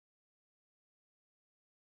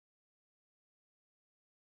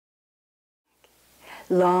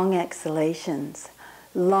Long exhalations.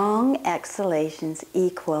 Long exhalations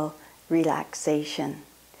equal relaxation.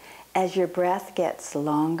 As your breath gets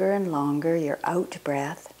longer and longer, your out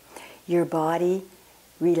breath, your body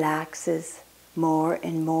relaxes more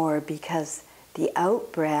and more because the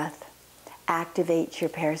out breath activates your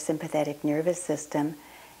parasympathetic nervous system,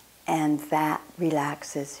 and that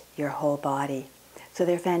relaxes your whole body. So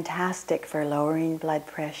they're fantastic for lowering blood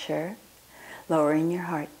pressure, lowering your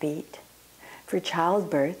heartbeat. For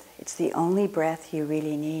childbirth, it's the only breath you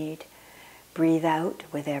really need. Breathe out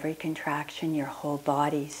with every contraction, your whole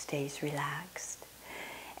body stays relaxed.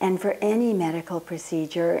 And for any medical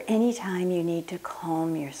procedure, or any time you need to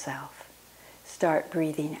calm yourself, start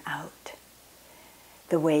breathing out.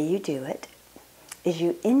 The way you do it is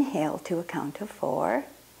you inhale to a count of 4.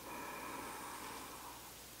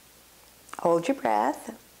 Hold your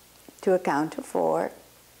breath to a count of 4,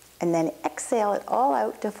 and then exhale it all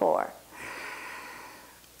out to 4.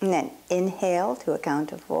 And then inhale to a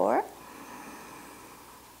count of 4.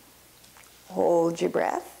 Hold your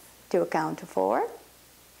breath to a count of 4,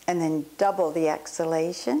 and then double the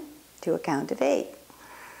exhalation to a count of 8.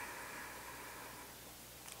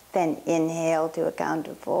 Then inhale to a count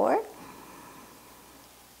of 4.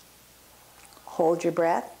 Hold your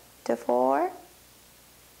breath to 4.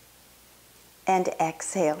 And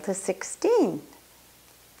exhale to 16.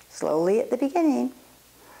 Slowly at the beginning.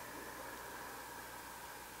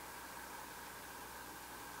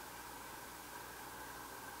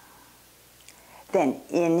 Then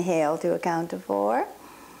inhale to a count of 4.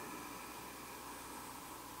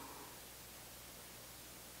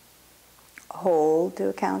 Hold to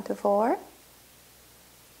a count of 4.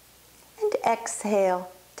 And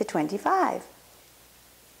exhale to 25.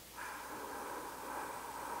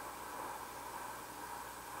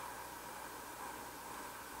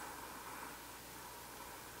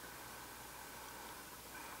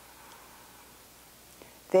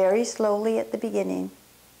 Very slowly at the beginning.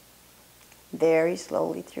 Very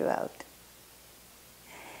slowly throughout.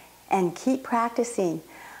 And keep practicing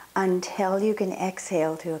until you can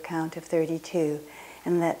exhale to a count of 32,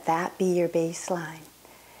 and let that be your baseline.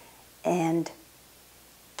 And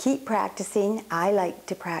keep practicing. I like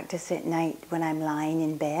to practice at night when I'm lying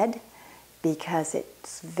in bed because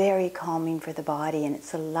it's very calming for the body, and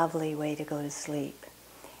it's a lovely way to go to sleep.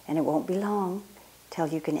 And it won't be long till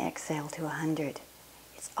you can exhale to 100.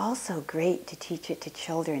 It's also great to teach it to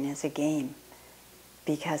children as a game,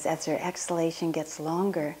 because as their exhalation gets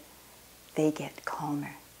longer, they get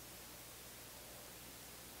calmer.